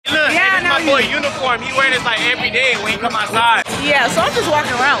my boy uniform. He wearing this like every day when he come outside. Yeah, so I'm just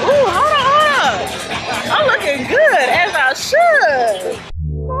walking around. Ooh, hold on. I'm looking good, as I should.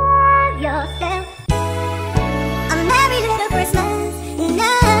 Love yourself. A merry little Christmas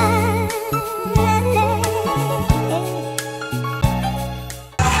night.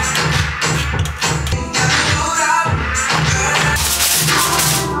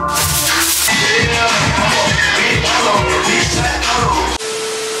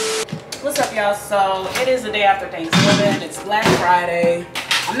 What's up, y'all? So it is the day after Thanksgiving. It's Black Friday.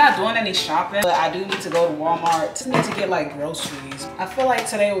 I'm not doing any shopping, but I do need to go to Walmart. Just need to get like groceries. I feel like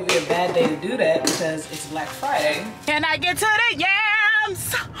today would be a bad day to do that because it's Black Friday. Can I get to the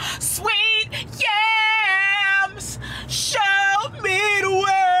yams? Sweet yams, show me the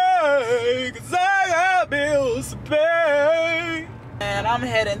way, 'cause I got bills to pay. And I'm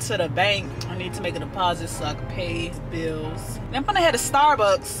heading to the bank. I need to make a deposit so I can pay bills. And I'm gonna head to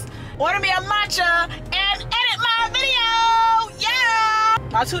Starbucks, order me a matcha, and edit my video. Yeah!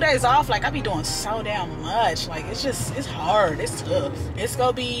 My 2 days off, like I be doing so damn much. Like it's hard, it's tough. It's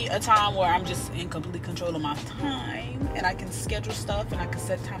gonna be a time where I'm just in complete control of my time and I can schedule stuff and I can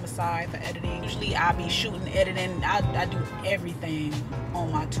set time aside for editing. Usually I be shooting, editing, I do everything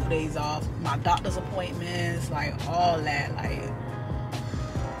on my 2 days off. My doctor's appointments, like all that, like.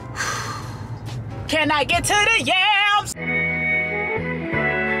 Can I get to the yams?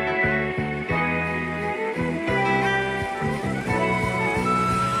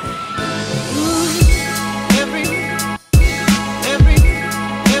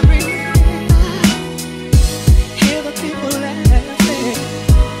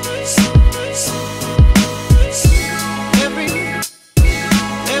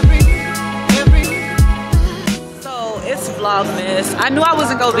 Vlogmas. I knew I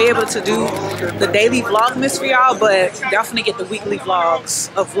wasn't gonna be able to do the daily Vlogmas for y'all, but definitely get the weekly vlogs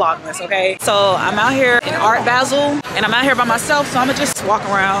of Vlogmas, okay? So I'm out here in ArtBasel and I'm out here by myself, so I'm gonna just walk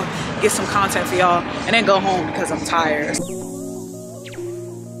around, get some content for y'all, and then go home because I'm tired.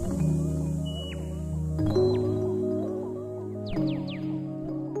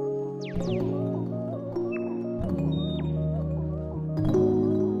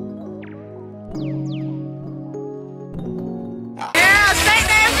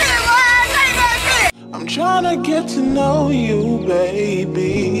 Trying to get to know you,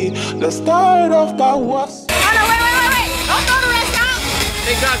 baby. Let's start off by what's. Oh no, wait. Don't throw the rest out.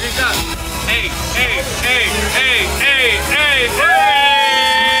 Drink up. Hey.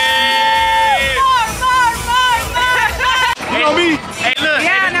 You know me? Hey, look,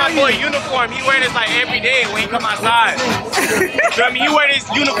 this my boy uniform. He wearing this like every day when he come outside. I mean, you wear this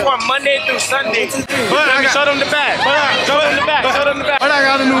uniform Monday through Sunday. But show them the back. Show them the back. But I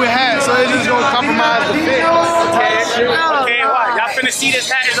got a new hat, so it's just gonna compromise the fit. Okay, what? Y'all finna see this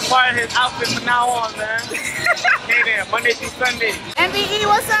hat as a part of his outfit from now on, man. Okay then, Monday through Sunday. MBE,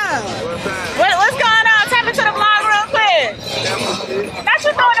 what's up? What's going on? Tap into the vlog real quick. Not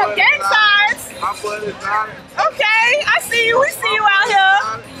you throwing up gang signs. Okay, I see you. We see you out here.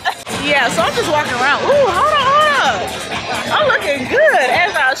 Yeah, so I'm just walking around. Ooh, hold on. I'm looking good,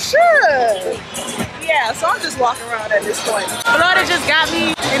 as I should. Yeah, so I'm just walking around at this point. Florida just got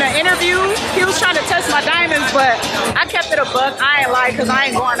me in an interview. He was trying to test my diamonds, but I kept it a buck. I ain't lied, because I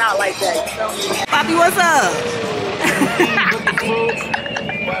ain't going out like that. You feel me? Poppy, what's up?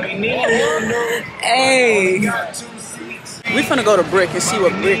 Hey. We finna go to Brick and see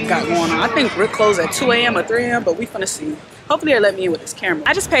what Brick got going on. I think Brick closed at 2 a.m. or 3 a.m., but we finna see. Hopefully they'll let me in with this camera.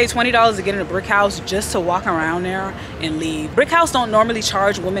 I just paid $20 to get in a Brick House just to walk around there and leave. Brick House don't normally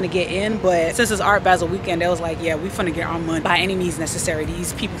charge women to get in, but since it's ArtBasel weekend, they was like, yeah, we finna get our money by any means necessary.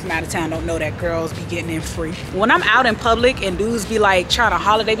 These people from out of town don't know that girls be getting in free. When I'm out in public and dudes be like trying to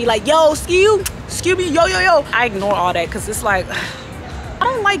holler, they be like, yo, excuse me, yo. I ignore all that because it's like, I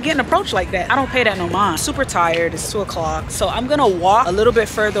don't like getting approached like that. I don't pay that no mind. Super tired, it's 2 o'clock. So I'm gonna walk a little bit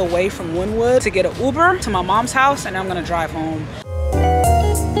further away from Wynwood to get an Uber to my mom's house and I'm gonna drive home.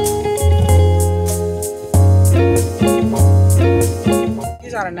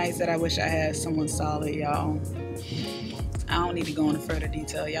 These are the nights that I wish I had someone solid, y'all. I don't need to go into further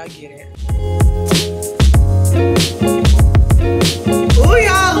detail, y'all get it. Ooh,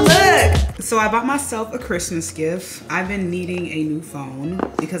 y'all, look! So I bought myself a Christmas gift. I've been needing a new phone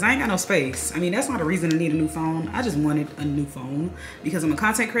because I ain't got no space. I mean, that's not a reason to need a new phone. I just wanted a new phone because I'm a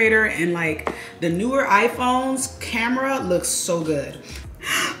content creator and like the newer iPhones camera looks so good.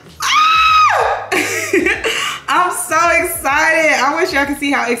 I'm so excited. I wish y'all could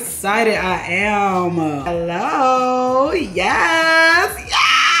see how excited I am. Hello, yes.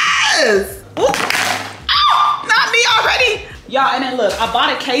 Ooh. Oh, not me already. Y'all, and then look, I bought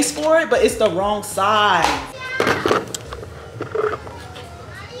a case for it, but it's the wrong size.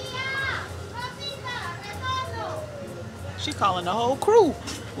 She calling the whole crew.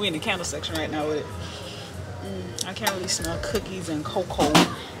 We in the candle section right now with it. I can't really smell cookies and cocoa.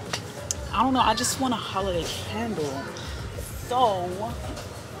 I don't know, I just want a holiday candle. So,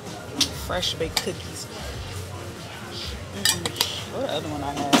 fresh baked cookies. What other one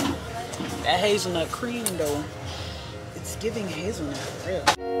I had? That hazelnut cream though. It's giving hazelnut for real.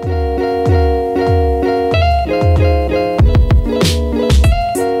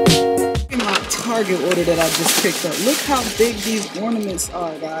 My Target order that I just picked up. Look how big these ornaments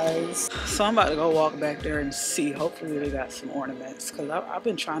are, guys. So I'm about to go walk back there and see. Hopefully they got some ornaments, because I've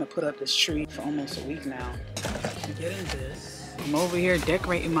been trying to put up this tree for almost a week now. I'm getting this. I'm over here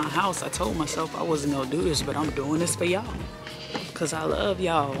decorating my house. I told myself I wasn't gonna do this, but I'm doing this for y'all. Cause I love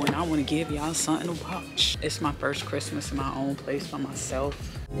y'all and I want to give y'all something to watch. It's my first Christmas in my own place by myself.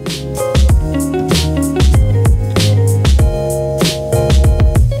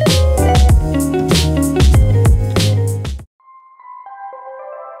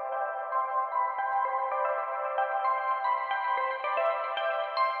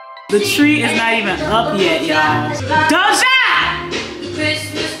 The tree is not even up yet, y'all. Doja!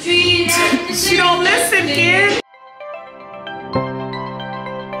 Christmas tree. She don't listen, kid.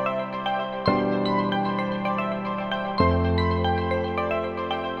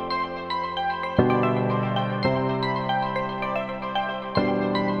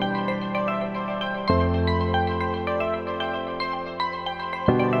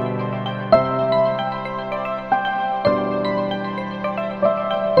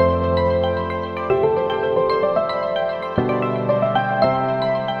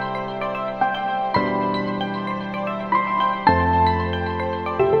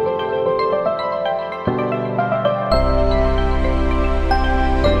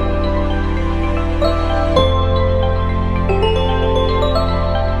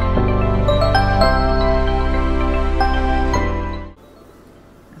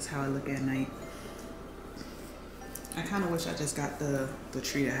 I just got the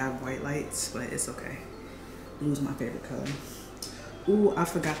tree to have white lights, but it's okay. Blue's my favorite color. Ooh, I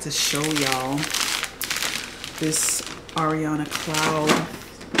forgot to show y'all this Ariana Cloud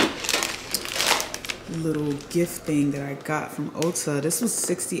little gift thing that I got from Ulta. This was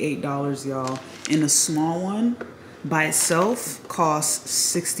 $68, y'all. And the small one by itself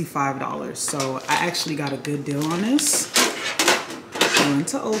costs $65. So I actually got a good deal on this. I went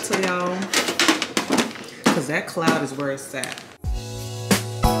to Ulta, y'all. Because that cloud is where it's at.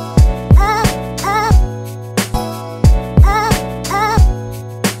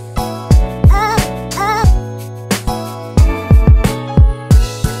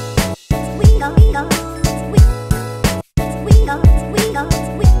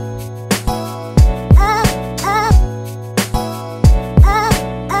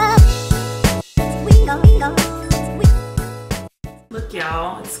 Look,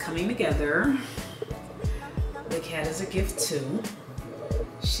 y'all, it's coming together. The cat is a gift too.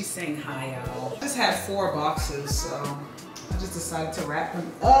 She's saying hi, y'all. I just had 4 boxes, so I just decided to wrap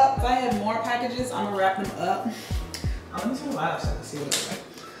them up. If I had more packages, I'm gonna wrap them up. Oh, let me turn the light off so I can see what it's like.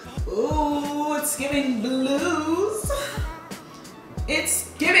 Ooh, it's giving blues.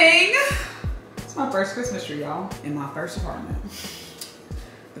 It's giving. It's my first Christmas tree, y'all, in my first apartment.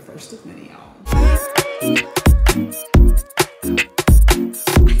 The first of many, y'all.